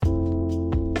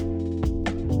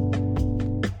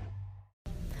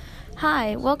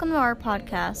Hi, welcome to our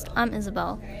podcast. I'm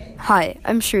Isabel. Hi,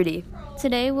 I'm Shruti.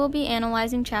 Today we'll be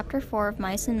analyzing Chapter 4 of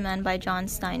Mice and Men by John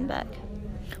Steinbeck.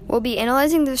 We'll be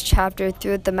analyzing this chapter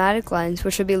through a thematic lens,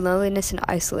 which will be loneliness and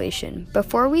isolation.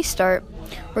 Before we start,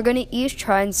 we're going to each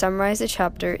try and summarize the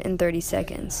chapter in 30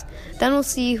 seconds. Then we'll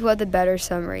see who had the better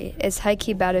summary. It's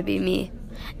high-key about to be me.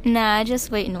 Nah,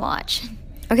 just wait and watch.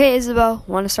 Okay, Isabel,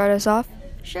 want to start us off?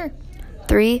 Sure.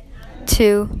 3,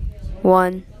 2,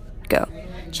 1, go.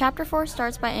 Chapter 4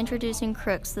 starts by introducing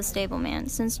Crooks, the stableman.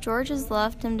 Since George has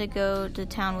left him to go to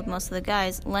town with most of the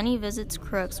guys, Lenny visits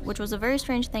Crooks, which was a very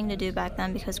strange thing to do back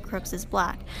then because Crooks is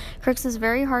black. Crooks is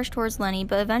very harsh towards Lenny,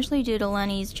 but eventually due to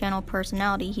Lenny's gentle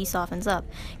personality, he softens up.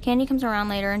 Candy comes around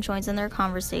later and joins in their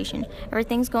conversation.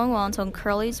 Everything's going well until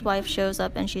Curly's wife shows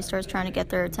up and she starts trying to get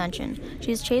their attention.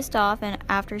 She's chased off and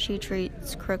after she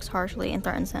treats Crooks harshly and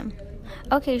threatens him.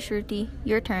 Okay, Shruti,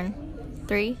 your turn.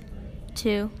 3,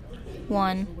 2,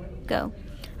 1, go.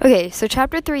 Okay, so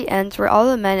chapter 3 ends where all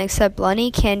the men except Lenny,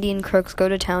 Candy, and Crooks go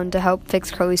to town to help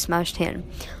fix Curly's smashed hand.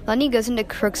 Lenny goes into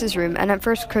Crooks' room, and at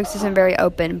first Crooks isn't very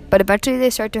open, but eventually they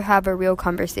start to have a real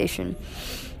conversation.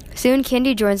 Soon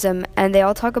Candy joins them, and they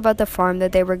all talk about the farm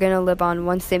that they were going to live on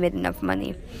once they made enough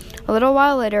money. A little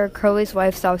while later, Curly's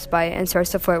wife stops by and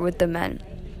starts to flirt with the men.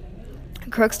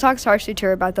 Crooks talks harshly to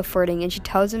her about the flirting, and she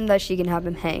tells him that she can have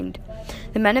him hanged.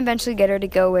 The men eventually get her to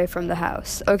go away from the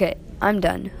house. Okay, I'm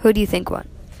done. Who do you think won?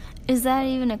 Is that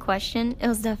even a question? It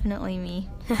was definitely me.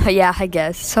 Yeah, I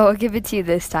guess. So I'll give it to you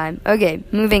this time. Okay,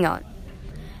 moving on.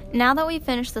 Now that we've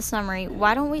finished the summary,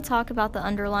 why don't we talk about the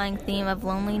underlying theme of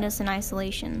loneliness and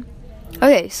isolation?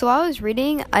 Okay, so while I was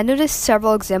reading, I noticed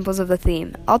several examples of the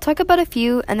theme. I'll talk about a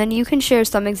few, and then you can share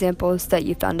some examples that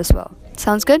you found as well.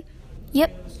 Sounds good?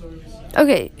 Yep.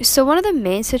 Okay, so one of the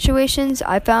main situations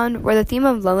I found where the theme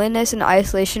of loneliness and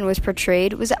isolation was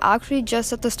portrayed was actually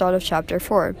just at the start of chapter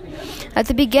 4. At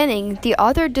the beginning, the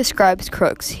author describes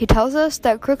Crooks. He tells us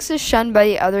that Crooks is shunned by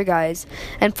the other guys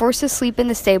and forced to sleep in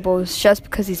the stables just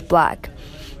because he's black.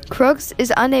 Crooks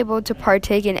is unable to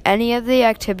partake in any of the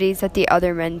activities that the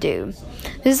other men do.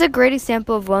 This is a great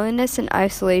example of loneliness and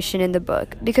isolation in the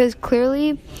book, because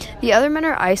clearly the other men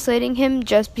are isolating him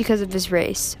just because of his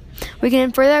race. We can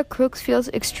infer that Crooks feels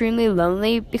extremely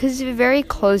lonely because he's very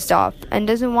closed off and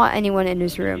doesn't want anyone in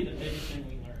his room.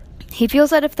 He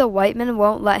feels that if the white men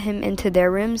won't let him into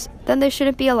their rooms, then they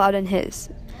shouldn't be allowed in his.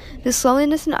 This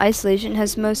loneliness and isolation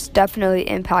has most definitely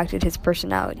impacted his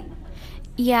personality.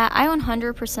 Yeah, I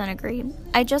 100% agree.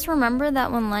 I just remember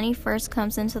that when Lenny first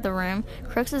comes into the room,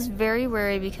 Crooks is very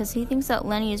wary because he thinks that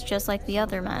Lenny is just like the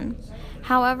other men.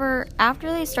 However,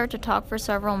 after they start to talk for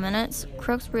several minutes,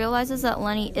 Crooks realizes that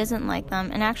Lenny isn't like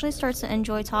them and actually starts to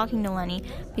enjoy talking to Lenny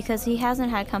because he hasn't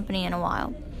had company in a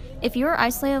while. If you were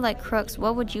isolated like Crooks,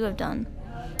 what would you have done?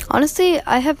 Honestly,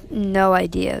 I have no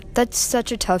idea. That's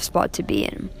such a tough spot to be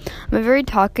in. I'm a very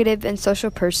talkative and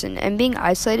social person, and being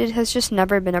isolated has just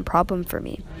never been a problem for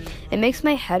me. It makes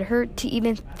my head hurt to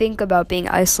even think about being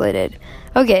isolated.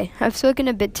 Okay, I've spoken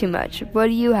a bit too much. What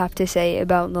do you have to say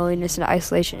about loneliness and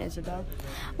isolation, Isabel?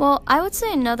 Well, I would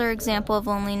say another example of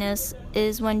loneliness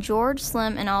is when George,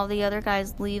 Slim, and all the other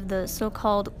guys leave the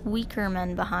so-called weaker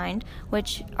men behind,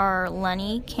 which are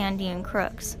Lenny, Candy, and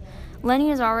Crooks.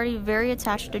 Lenny is already very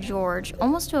attached to George,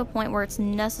 almost to a point where it's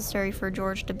necessary for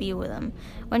George to be with him.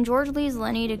 When George leaves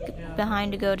Lenny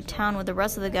behind to go to town with the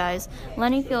rest of the guys,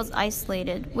 Lenny feels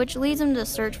isolated, which leads him to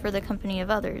search for the company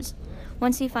of others.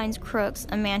 Once he finds Crooks,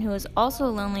 a man who is also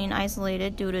lonely and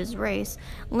isolated due to his race,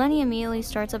 Lenny immediately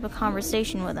starts up a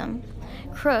conversation with him.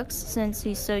 Crooks, since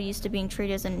he's so used to being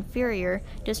treated as an inferior,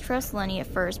 distrusts Lenny at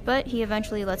first, but he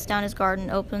eventually lets down his guard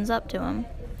and opens up to him.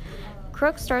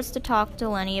 Crooks starts to talk to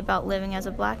Lenny about living as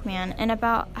a black man and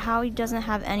about how he doesn't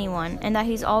have anyone and that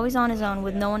he's always on his own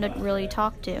with no one to really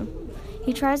talk to.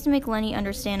 He tries to make Lenny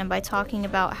understand him by talking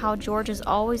about how George is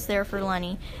always there for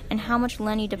Lenny and how much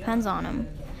Lenny depends on him.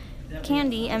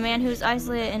 Candy, a man who's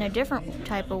isolated in a different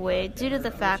type of way due to the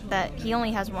fact that he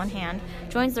only has one hand,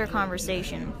 joins their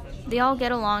conversation. They all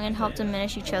get along and help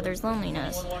diminish each other's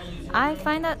loneliness. I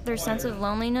find that their sense of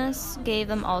loneliness gave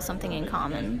them all something in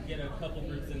common.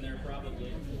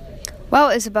 Wow,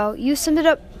 Isabel, you summed it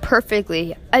up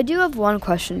perfectly. I do have one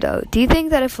question, though. Do you think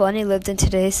that if Lenny lived in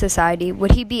today's society,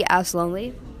 would he be as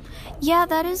lonely? Yeah,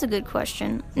 that is a good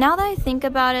question. Now that I think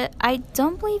about it, I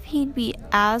don't believe he'd be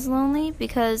as lonely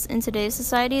because in today's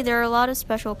society, there are a lot of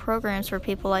special programs for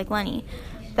people like Lenny.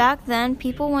 Back then,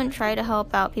 people wouldn't try to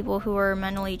help out people who were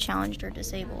mentally challenged or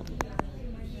disabled.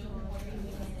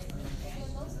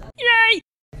 Yay!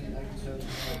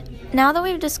 Now that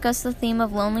we've discussed the theme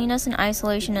of loneliness and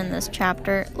isolation in this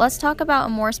chapter, let's talk about a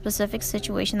more specific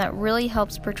situation that really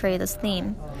helps portray this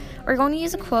theme. We're going to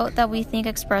use a quote that we think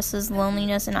expresses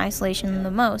loneliness and isolation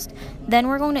the most. Then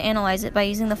we're going to analyze it by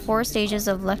using the 4 stages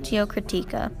of Lectio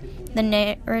Critica: the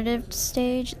narrative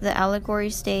stage, the allegory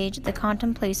stage, the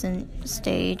contemplation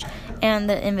stage, and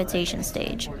the invitation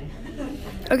stage.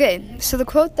 Okay, so the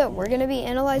quote that we're going to be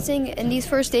analyzing in these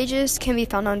 4 stages can be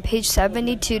found on page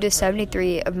 72 to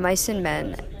 73 of Mice and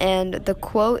Men, and the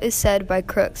quote is said by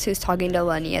Crooks, who's talking to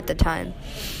Lenny at the time.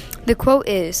 The quote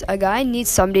is, "A guy needs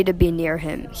somebody to be near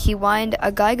him. He whined,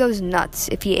 a guy goes nuts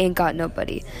if he ain't got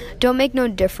nobody. Don't make no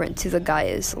difference who the guy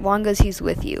is, long as he's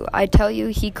with you. I tell you,"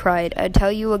 he cried, "I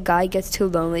tell you a guy gets too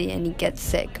lonely and he gets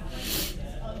sick."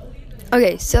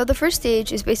 Okay, so the first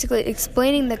stage is basically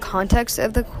explaining the context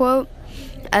of the quote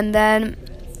and then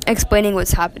explaining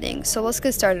what's happening. So let's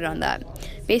get started on that.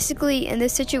 Basically, in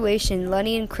this situation,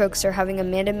 Lenny and Crooks are having a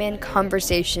man-to-man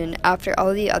conversation after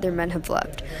all the other men have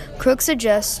left. Crooks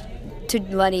suggests to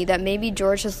Lenny that maybe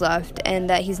George has left and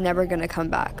that he's never going to come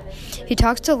back. He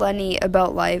talks to Lenny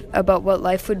about what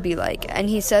life would be like, and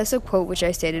he says a quote which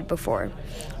I stated before.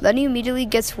 Lenny immediately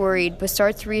gets worried but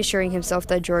starts reassuring himself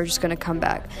that George is going to come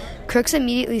back. Crooks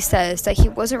immediately says that he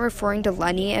wasn't referring to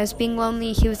Lenny as being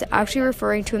lonely, he was actually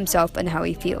referring to himself and how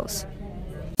he feels.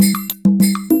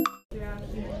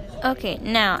 Okay,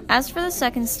 now, as for the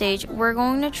second stage, we're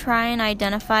going to try and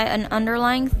identify an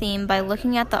underlying theme by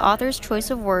looking at the author's choice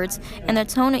of words and the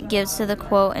tone it gives to the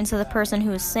quote and to the person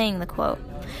who is saying the quote.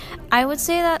 I would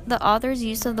say that the author's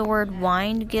use of the word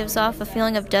whined gives off a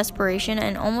feeling of desperation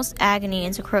and almost agony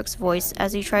into Crooks' voice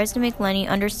as he tries to make Lenny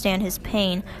understand his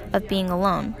pain of being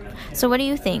alone. So what do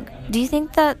you think? Do you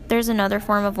think that there's another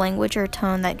form of language or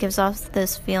tone that gives off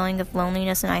this feeling of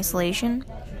loneliness and isolation?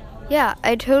 Yeah,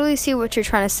 I totally see what you're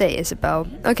trying to say, Isabel.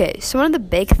 Okay, so one of the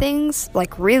big things,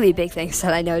 like really big things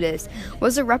that I noticed,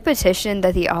 was the repetition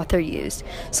that the author used.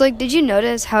 So, did you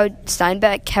notice how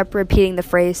Steinbeck kept repeating the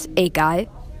phrase, "a guy"?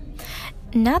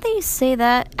 Now that you say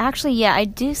that, actually, yeah, I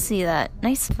do see that.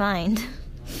 Nice find.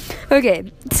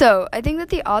 Okay, so I think that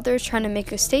the author is trying to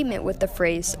make a statement with the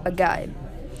phrase, "a guy."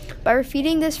 By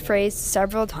repeating this phrase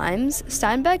several times,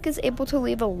 Steinbeck is able to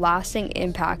leave a lasting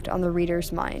impact on the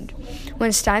reader's mind. When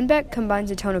Steinbeck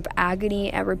combines a tone of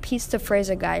agony and repeats the phrase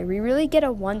 "a guy," we really get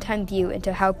a one-time view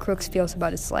into how Crooks feels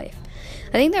about his life.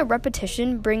 I think that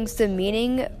repetition brings the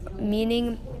meaning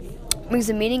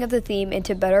of the theme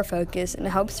into better focus and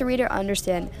helps the reader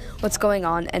understand what's going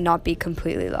on and not be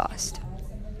completely lost.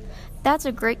 That's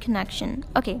a great connection.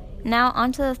 Okay, now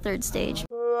on to the third stage.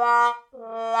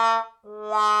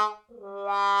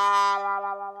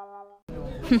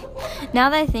 Now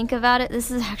that I think about it, this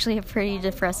is actually a pretty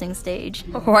depressing stage.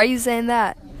 Why are you saying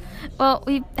that? Well,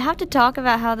 we have to talk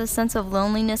about how the sense of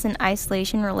loneliness and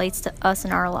isolation relates to us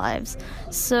in our lives.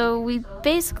 So we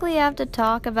basically have to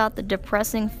talk about the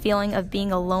depressing feeling of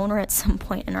being a loner at some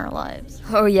point in our lives.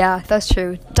 Oh yeah, that's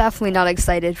true. Definitely not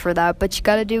excited for that, but you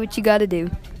gotta do what you gotta do.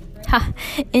 Ha,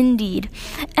 indeed.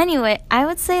 Anyway, I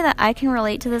would say that I can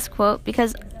relate to this quote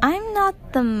because I'm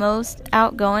not the most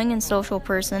outgoing and social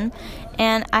person,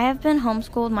 and I have been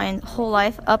homeschooled my whole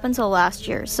life up until last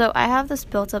year, so I have this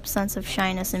built-up sense of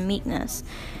shyness and meekness.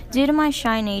 Due to my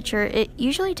shy nature, it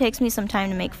usually takes me some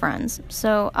time to make friends,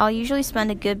 so I'll usually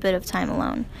spend a good bit of time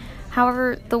alone.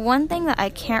 However, the one thing that I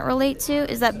can't relate to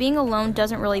is that being alone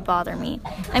doesn't really bother me.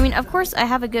 I mean, of course, I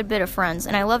have a good bit of friends,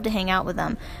 and I love to hang out with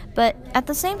them, but at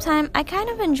the same time, I kind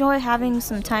of enjoy having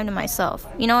some time to myself.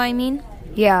 You know what I mean?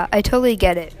 Yeah, I totally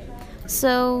get it.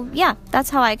 So, yeah, that's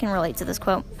how I can relate to this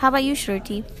quote. How about you,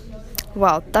 Shruti?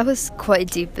 Wow, that was quite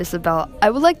deep, Isabel. I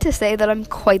would like to say that I'm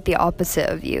quite the opposite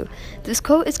of you. This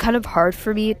quote is kind of hard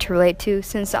for me to relate to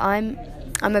since I'm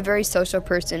a very social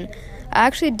person. I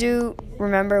actually do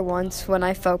remember once when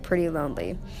I felt pretty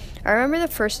lonely. I remember the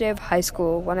first day of high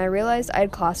school when I realized I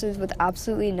had classes with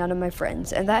absolutely none of my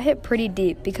friends, and that hit pretty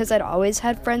deep because I'd always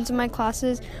had friends in my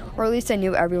classes, or at least I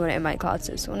knew everyone in my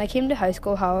classes. When I came to high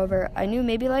school, however, I knew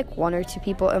maybe like 1 or 2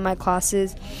 people in my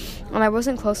classes, and I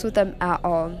wasn't close with them at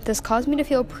all. This caused me to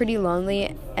feel pretty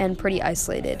lonely and pretty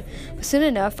isolated. But soon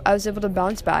enough, I was able to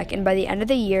bounce back, and by the end of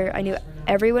the year, I knew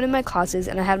everyone in my classes,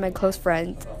 and I had my close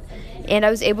friends, and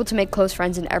I was able to make close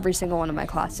friends in every single one of my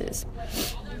classes.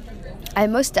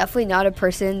 I'm most definitely not a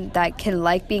person that can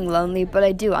like being lonely, but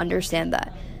I do understand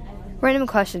that. Random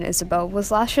question, Isabel.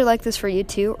 Was last year like this for you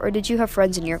too, or did you have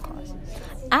friends in your class?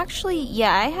 Actually,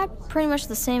 yeah, I had pretty much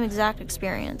the same exact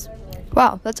experience.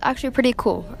 Wow, that's actually pretty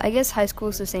cool. I guess high school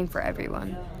is the same for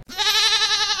everyone.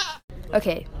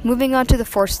 Okay, moving on to the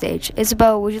fourth stage.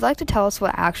 Isabel, would you like to tell us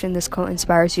what action this quote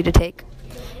inspires you to take?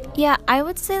 Yeah, I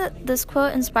would say that this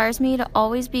quote inspires me to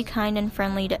always be kind and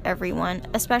friendly to everyone,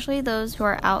 especially those who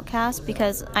are outcasts,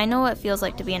 because I know what it feels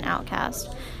like to be an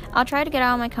outcast. I'll try to get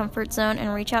out of my comfort zone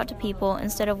and reach out to people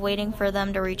instead of waiting for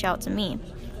them to reach out to me.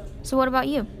 So what about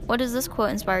you? What does this quote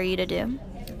inspire you to do?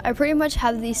 I pretty much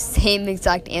have the same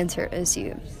exact answer as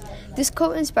you. This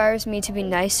quote inspires me to be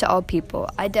nice to all people.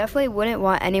 I definitely wouldn't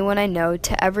want anyone I know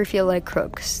to ever feel like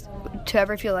Crooks. To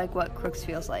ever feel like what Crooks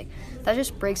feels like. That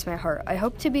just breaks my heart. I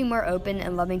hope to be more open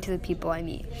and loving to the people I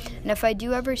meet. And if I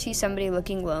do ever see somebody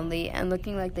looking lonely and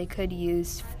looking like they could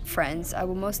use friends, I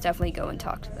will most definitely go and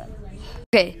talk to them.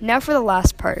 Okay, now for the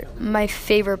last part, my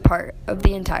favorite part of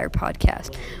the entire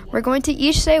podcast. We're going to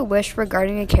each say a wish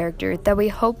regarding a character that we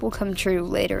hope will come true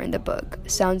later in the book.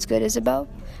 Sounds good, Isabel?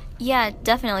 Yeah,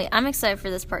 definitely. I'm excited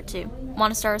for this part too.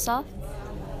 Want to start us off?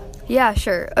 Yeah,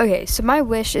 sure. Okay, so my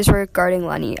wish is regarding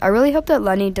Lenny. I really hope that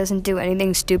Lenny doesn't do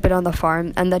anything stupid on the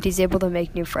farm and that he's able to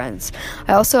make new friends.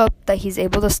 I also hope that he's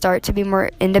able to start to be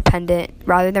more independent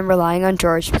rather than relying on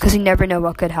George, because you never know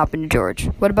what could happen to George.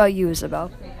 What about you,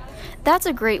 Isabel? That's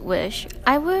a great wish.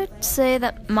 I would say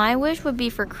that my wish would be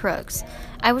for Crooks.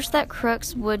 I wish that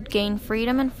Crooks would gain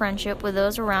freedom and friendship with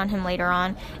those around him later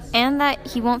on, and that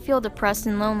he won't feel depressed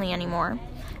and lonely anymore.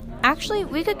 Actually,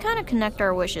 we could kind of connect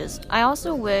our wishes. I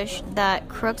also wish that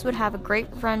Crooks would have a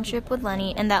great friendship with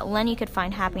Lenny and that Lenny could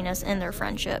find happiness in their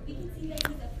friendship.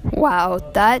 Wow,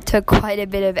 that took quite a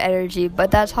bit of energy,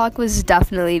 but that talk was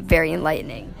definitely very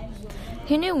enlightening.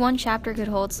 Who knew one chapter could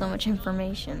hold so much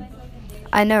information?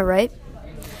 I know, right?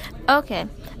 Okay,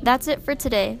 that's it for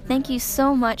today. Thank you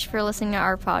so much for listening to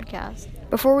our podcast.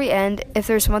 Before we end, if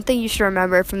there's one thing you should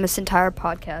remember from this entire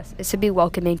podcast, it's to be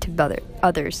welcoming to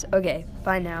others. Okay,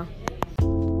 bye now.